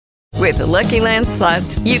With the Lucky Land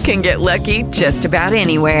Slots, you can get lucky just about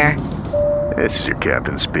anywhere. This is your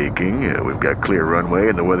captain speaking. We've got clear runway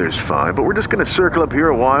and the weather's fine, but we're just going to circle up here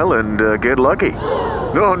a while and get lucky.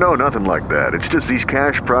 No, nothing like that. It's just these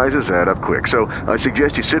cash prizes add up quick. So I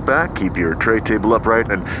suggest you sit back, keep your tray table upright,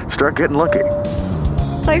 and start getting lucky.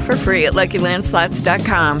 Play for free at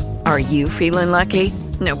LuckyLandSlots.com. Are you feeling lucky?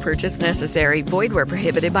 No purchase necessary. Void where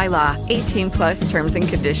prohibited by law. 18 plus terms and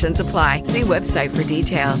conditions apply. See website for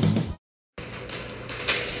details.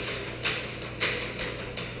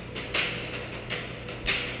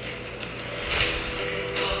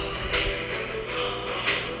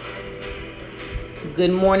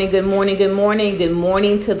 Good morning, good morning, good morning. Good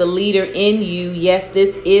morning to the leader in you. Yes,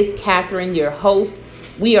 this is Catherine, your host.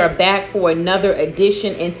 We are back for another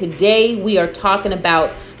edition, and today we are talking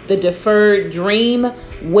about the deferred dream.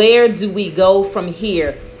 Where do we go from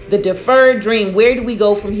here? The deferred dream. Where do we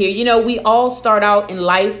go from here? You know, we all start out in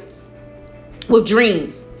life with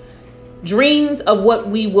dreams. Dreams of what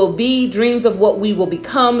we will be, dreams of what we will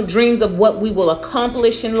become, dreams of what we will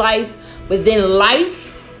accomplish in life. But then life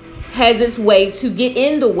has its way to get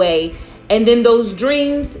in the way, and then those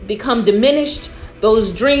dreams become diminished.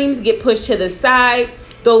 Those dreams get pushed to the side.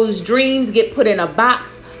 Those dreams get put in a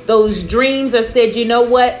box. Those dreams are said, you know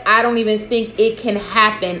what? I don't even think it can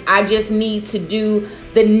happen. I just need to do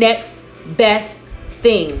the next best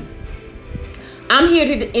thing. I'm here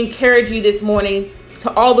to encourage you this morning,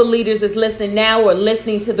 to all the leaders that's listening now or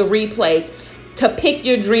listening to the replay, to pick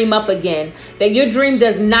your dream up again, that your dream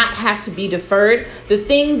does not have to be deferred. The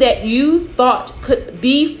thing that you thought could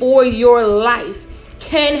be for your life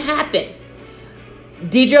can happen.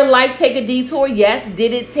 Did your life take a detour? Yes.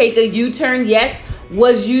 Did it take a U-turn? Yes.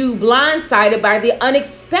 Was you blindsided by the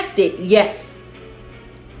unexpected? Yes.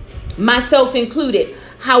 Myself included.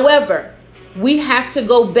 However, we have to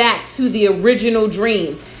go back to the original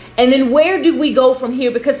dream. And then where do we go from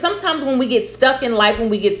here? Because sometimes when we get stuck in life, when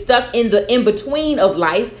we get stuck in the in-between of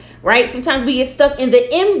life, right? Sometimes we get stuck in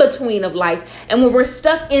the in-between of life. And when we're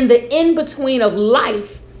stuck in the in-between of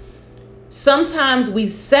life, sometimes we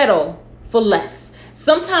settle for less.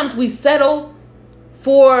 Sometimes we settle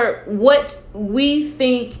for what we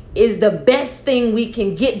think is the best thing we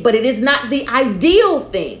can get, but it is not the ideal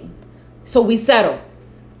thing. So we settle.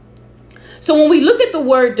 So when we look at the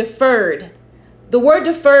word deferred, the word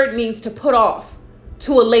deferred means to put off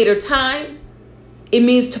to a later time. It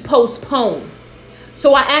means to postpone.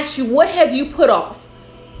 So I ask you, what have you put off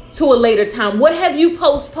to a later time? What have you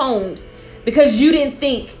postponed because you didn't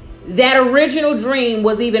think that original dream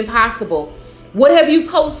was even possible? What have you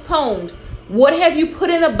postponed? What have you put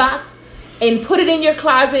in a box and put it in your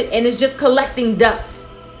closet and it's just collecting dust?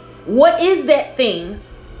 What is that thing?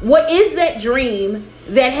 What is that dream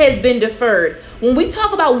that has been deferred? When we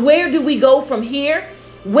talk about where do we go from here,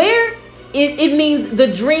 where it means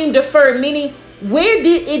the dream deferred, meaning where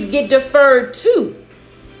did it get deferred to?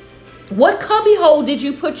 What cubbyhole did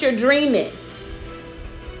you put your dream in?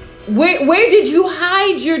 Where did you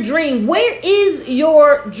hide your dream? Where is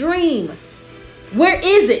your dream? Where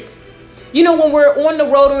is it? You know, when we're on the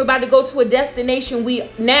road and we're about to go to a destination, we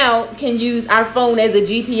now can use our phone as a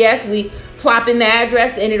GPS. We plop in the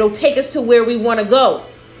address and it'll take us to where we want to go.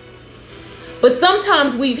 But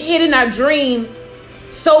sometimes we've hidden our dream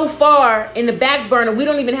so far in the back burner, we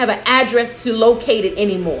don't even have an address to locate it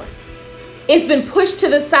anymore. It's been pushed to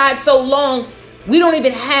the side so long, we don't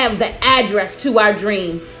even have the address to our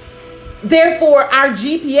dream. Therefore, our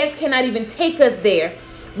GPS cannot even take us there.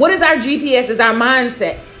 What is our GPS? Is our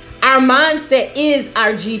mindset. Our mindset is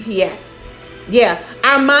our GPS. Yeah,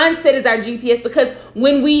 our mindset is our GPS, because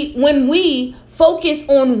when we focus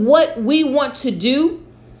on what we want to do,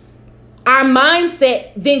 our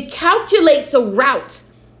mindset then calculates a route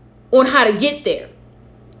on how to get there.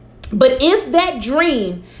 But if that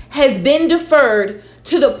dream has been deferred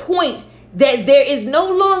to the point that there is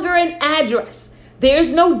no longer an address, there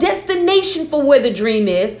is no destination for where the dream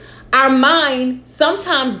is, our mind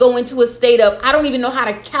sometimes go into a state of, I don't even know how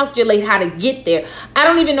to calculate how to get there. I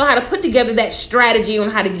don't even know how to put together that strategy on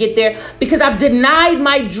how to get there, because I've denied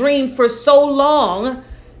my dream for so long,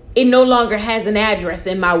 it no longer has an address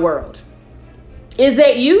in my world. Is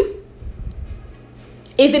that you?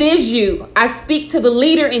 If it is you, I speak to the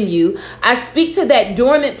leader in you. I speak to that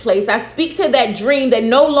dormant place. I speak to that dream that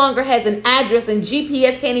no longer has an address and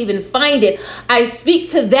GPS can't even find it. I speak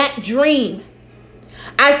to that dream.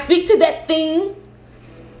 I speak to that thing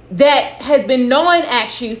that has been gnawing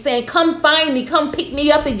at you, saying, come find me, come pick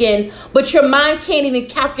me up again. But your mind can't even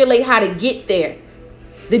calculate how to get there.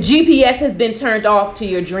 The GPS has been turned off to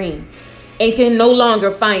your dream and can no longer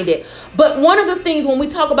find it. But one of the things when we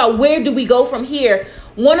talk about where do we go from here,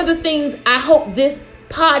 one of the things I hope this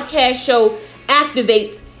podcast show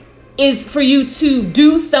activates is for you to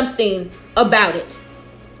do something about it.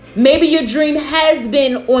 Maybe your dream has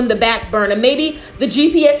been on the back burner. Maybe the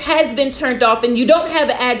GPS has been turned off and you don't have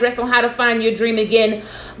an address on how to find your dream again.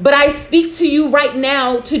 But I speak to you right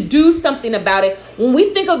now to do something about it. When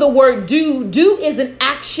we think of the word do is an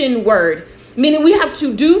action word, meaning we have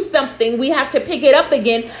to do something. We have to pick it up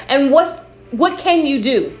again. And what can you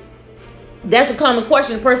do? That's a common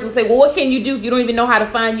question. The person will say, well, what can you do if you don't even know how to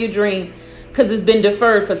find your dream because it's been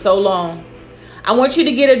deferred for so long? I want you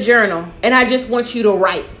to get a journal and I just want you to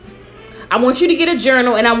write. I want you to get a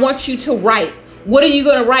journal and I want you to write. What are you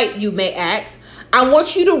going to write, you may ask? I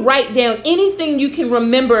want you to write down anything you can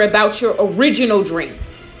remember about your original dream.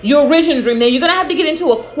 Your original dream. Now, you're going to have to get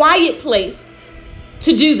into a quiet place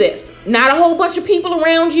to do this. Not a whole bunch of people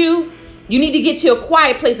around you. You need to get to a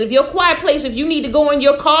quiet place. If you're a quiet place, if you need to go in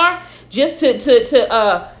your car just to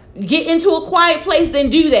get into a quiet place, then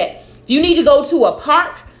do that. If you need to go to a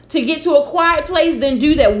park to get to a quiet place, then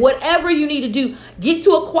do that. Whatever you need to do, get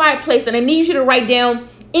to a quiet place. And I need you to write down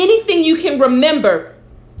anything you can remember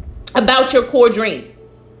about your core dream,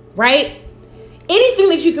 right? Anything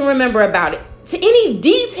that you can remember about it, to any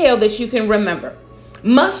detail that you can remember.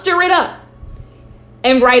 Muster it up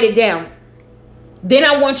and write it down. Then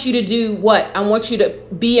I want you to do what? I want you to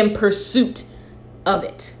be in pursuit of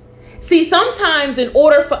it. See, sometimes in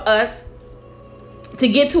order for us to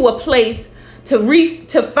get to a place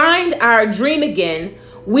to find our dream again,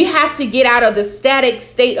 we have to get out of the static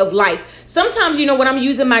state of life. Sometimes, when I'm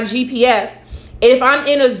using my GPS, if I'm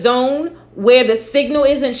in a zone where the signal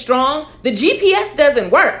isn't strong, the GPS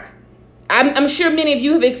doesn't work. I'm sure many of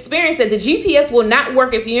you have experienced that. The GPS will not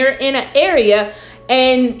work if you're in an area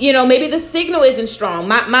and, maybe the signal isn't strong.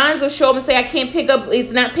 Mine will show up and say,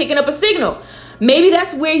 it's not picking up a signal. Maybe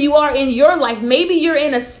that's where you are in your life. Maybe you're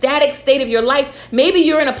in a static state of your life. Maybe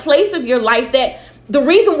you're in a place of your life that the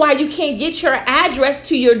reason why you can't get your address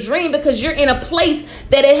to your dream because you're in a place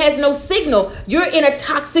that it has no signal. You're in a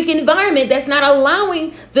toxic environment that's not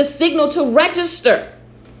allowing the signal to register.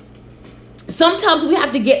 Sometimes we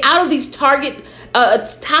have to get out of these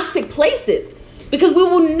toxic places because we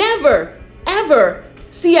will never, ever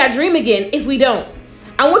see our dream again if we don't.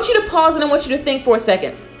 I want you to pause and I want you to think for a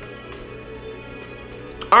second.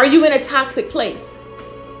 Are you in a toxic place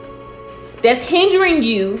that's hindering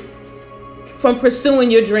you from pursuing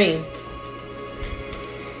your dream?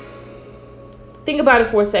 Think about it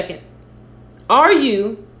for a second. Are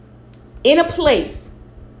you in a place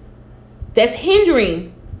that's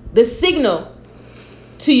hindering the signal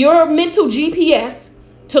to your mental GPS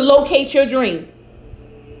to locate your dream?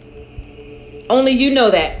 Only you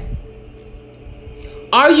know that.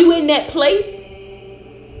 Are you in that place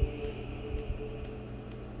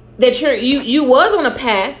that you was on a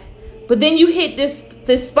path, but then you hit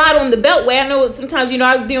this spot on the Beltway? I know sometimes,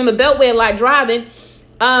 I'll be on the Beltway a lot driving,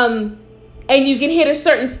 and you can hit a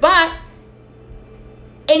certain spot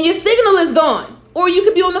and your signal is gone. Or you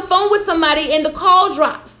could be on the phone with somebody and the call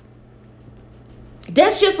drops.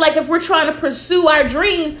 That's just like if we're trying to pursue our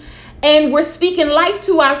dream and we're speaking life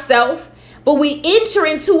to ourselves, but we enter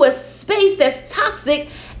into a space that's toxic,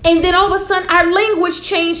 and then all of a sudden our language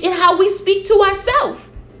change in how we speak to ourselves.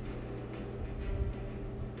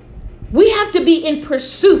 We have to be in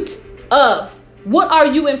pursuit of. What are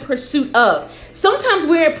you in pursuit of? Sometimes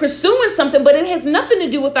we're pursuing something, but it has nothing to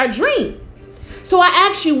do with our dream. So I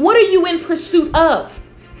ask you, what are you in pursuit of?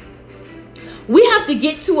 We have to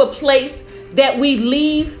get to a place that we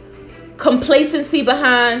leave complacency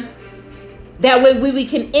behind. That way we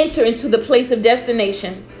can enter into the place of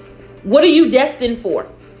destination. What are you destined for?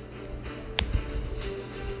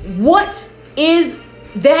 What is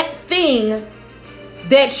that thing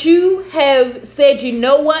that you have said, you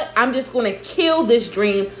know what, I'm just going to kill this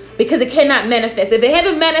dream because it cannot manifest. If it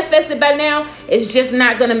haven't manifested by now, it's just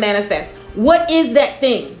not going to manifest. What is that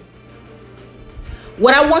thing?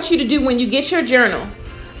 What I want you to do when you get your journal,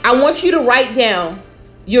 I want you to write down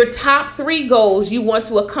your top 3 goals you want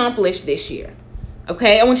to accomplish this year.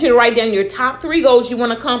 Okay, I want you to write down your top 3 goals you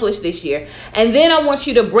want to accomplish this year. And then I want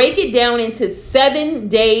you to break it down into 7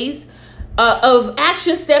 days of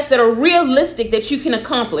action steps that are realistic that you can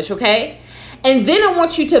accomplish, okay? And then I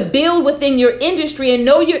want you to build within your industry and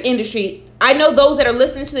know your industry. I know those that are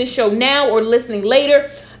listening to this show now or listening later,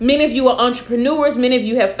 many of you are entrepreneurs, many of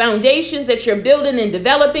you have foundations that you're building and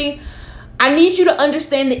developing. I need you to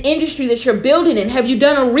understand the industry that you're building in. Have you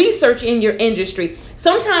done a research in your industry?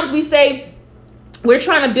 Sometimes we say, We're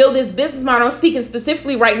trying to build this business model. I'm speaking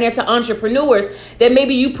specifically right now to entrepreneurs that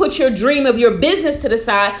maybe you put your dream of your business to the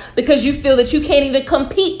side because you feel that you can't even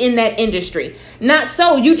compete in that industry. Not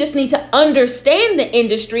so. You just need to understand the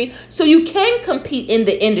industry so you can compete in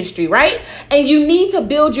the industry, right? And you need to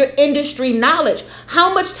build your industry knowledge.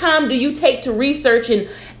 How much time do you take to research and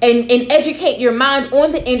educate your mind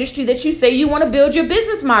on the industry that you say you want to build your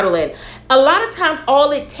business model in? A lot of times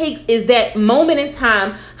all it takes is that moment in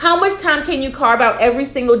time. How much time can you carve out every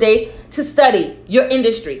single day to study your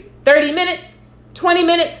industry? 30 minutes, 20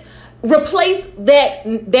 minutes. Replace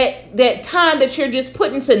that time that you're just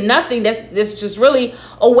putting to nothing. That's just really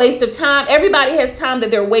a waste of time. Everybody has time that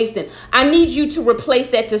they're wasting. I need you to replace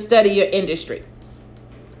that to study your industry.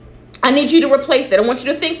 I need you to replace that. I want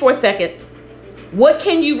you to think for a second. What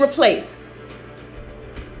can you replace?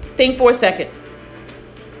 Think for a second.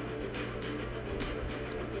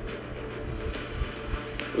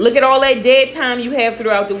 Look at all that dead time you have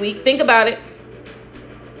throughout the week. Think about it.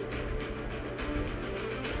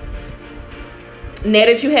 Now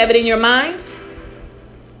that you have it in your mind,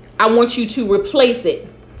 I want you to replace it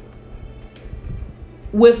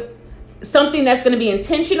with something that's going to be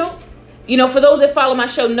intentional. You know, for those that follow my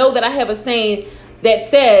show know that I have a saying that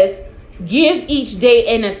says, give each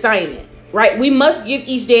day an assignment, right? We must give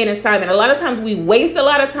each day an assignment. A lot of times we waste a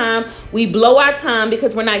lot of time. We blow our time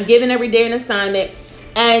because we're not giving every day an assignment.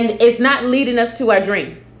 And it's not leading us to our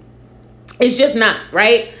dream. It's just not,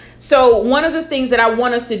 right? So one of the things that I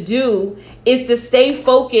want us to do is to stay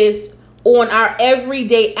focused on our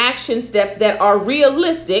everyday action steps that are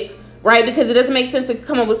realistic, right? Because it doesn't make sense to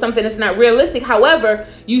come up with something that's not realistic. However,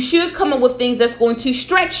 you should come up with things that's going to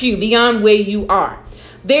stretch you beyond where you are.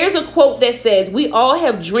 There's a quote that says, we all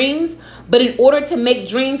have dreams, but in order to make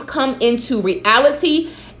dreams come into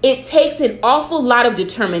reality, it takes an awful lot of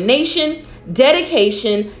determination,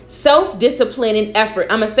 dedication, self-discipline, and effort.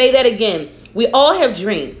 I'm going to say that again. We all have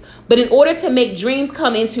dreams, but in order to make dreams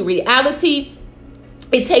come into reality,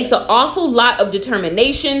 it takes an awful lot of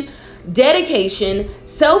determination, dedication,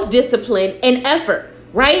 self-discipline, and effort,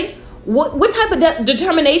 right? What type of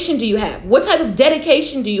determination do you have? What type of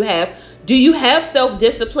dedication do you have? Do you have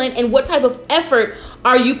self-discipline? And what type of effort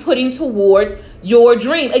are you putting towards your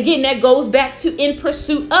dream? Again, that goes back to in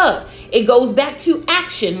pursuit of. It goes back to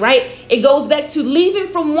action, right? It goes back to leaving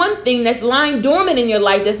from one thing that's lying dormant in your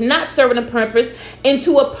life that's not serving a purpose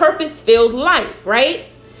into a purpose-filled life, right?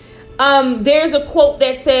 There's a quote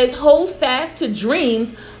that says, hold fast to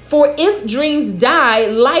dreams, for if dreams die,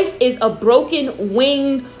 life is a broken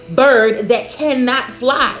winged bird that cannot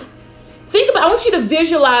fly. I want you to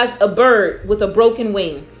visualize a bird with a broken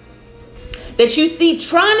wing that you see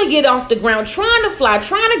trying to get off the ground, trying to fly,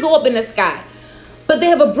 trying to go up in the sky. But they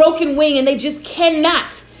have a broken wing and they just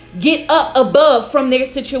cannot get up above from their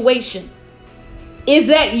situation. Is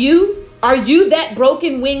that you? Are you that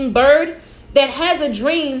broken winged bird that has a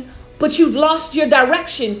dream, but you've lost your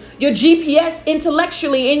direction, your GPS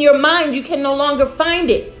intellectually in your mind? You can no longer find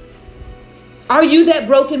it. Are you that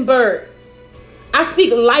broken bird? I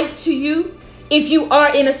speak life to you. If you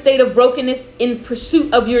are in a state of brokenness in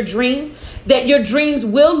pursuit of your dream, that your dreams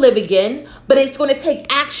will live again, but it's going to take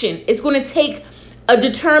action. It's going to take a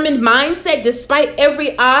determined mindset despite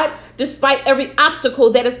every odd, despite every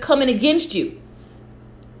obstacle that is coming against you.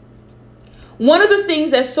 One of the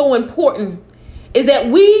things that's so important is that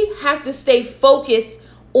we have to stay focused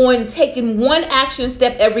on taking one action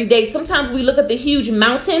step every day. Sometimes we look at the huge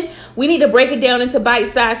mountain. We need to break it down into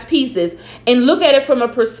bite-sized pieces and look at it from a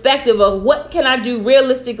perspective of what can I do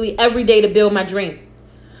realistically every day to build my dream.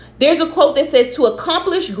 There's a quote that says, to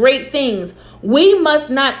accomplish great things, we must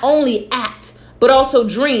not only act, but also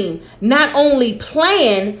dream, not only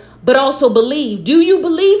plan, but also believe. Do you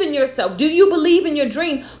believe in yourself? Do you believe in your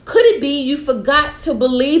dream? Could it be you forgot to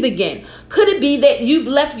believe again? Could it be that you've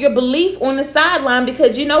left your belief on the sideline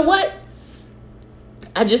because you know what?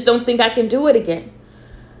 I just don't think I can do it again.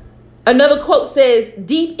 Another quote says,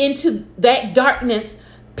 deep into that darkness,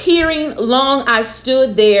 peering long I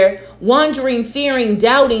stood there, wondering, fearing,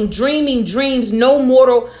 doubting, dreaming dreams no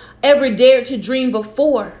mortal ever dared to dream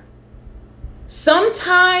before.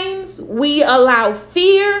 Sometimes we allow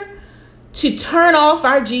fear to turn off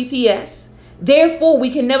our GPS. Therefore, we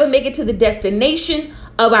can never make it to the destination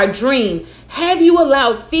of our dream. Have you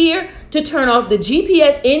allowed fear to turn off the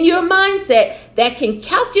GPS in your mindset that can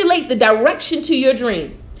calculate the direction to your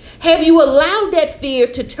dream? Have you allowed that fear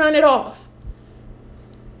to turn it off?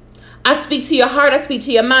 I speak to your heart, I speak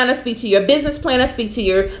to your mind, I speak to your business plan, I speak to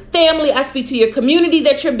your family, I speak to your community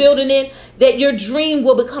that you're building in, that your dream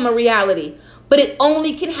will become a reality. But it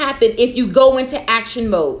only can happen if you go into action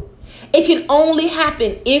mode. It can only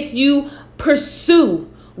happen if you Pursue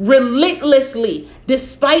relentlessly,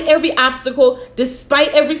 despite every obstacle, despite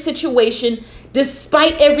every situation,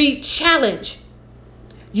 despite every challenge.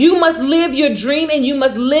 You must live your dream, and you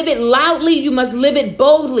must live it loudly. You must live it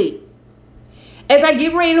boldly. As I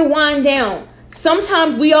get ready to wind down,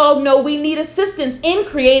 sometimes we all know we need assistance in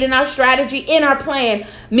creating our strategy, in our plan.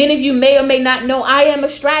 Many of you may or may not know I am a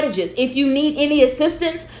strategist. If you need any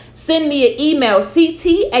assistance, send me an email,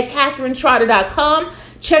 ct@katherinetrotter.com.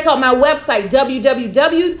 Check out my website,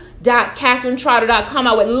 www.katherinetrotter.com.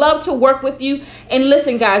 I would love to work with you. And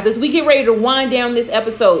listen, guys, as we get ready to wind down this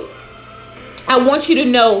episode, I want you to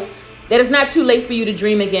know that it's not too late for you to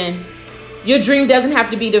dream again. Your dream doesn't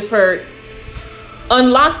have to be deferred.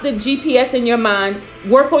 Unlock the GPS in your mind,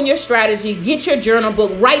 work on your strategy, get your journal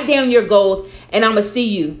book, write down your goals, and I'm going to see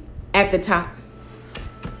you at the top.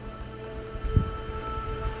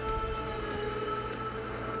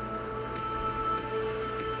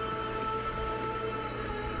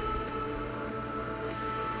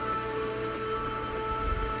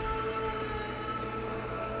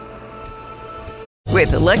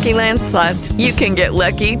 With the Lucky Land Slots, you can get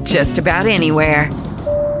lucky just about anywhere.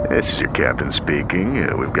 This is your captain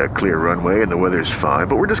speaking. We've got clear runway and the weather's fine,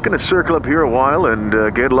 but we're just going to circle up here a while and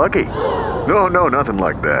get lucky. No, nothing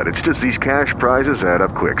like that. It's just these cash prizes add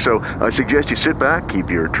up quick. So I suggest you sit back, keep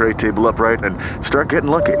your tray table upright, and start getting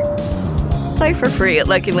lucky. Play for free at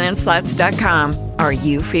LuckyLandSlots.com. Are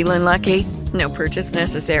you feeling lucky? No purchase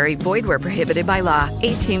necessary. Void where prohibited by law.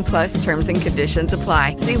 18+ terms and conditions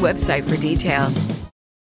apply. See website for details.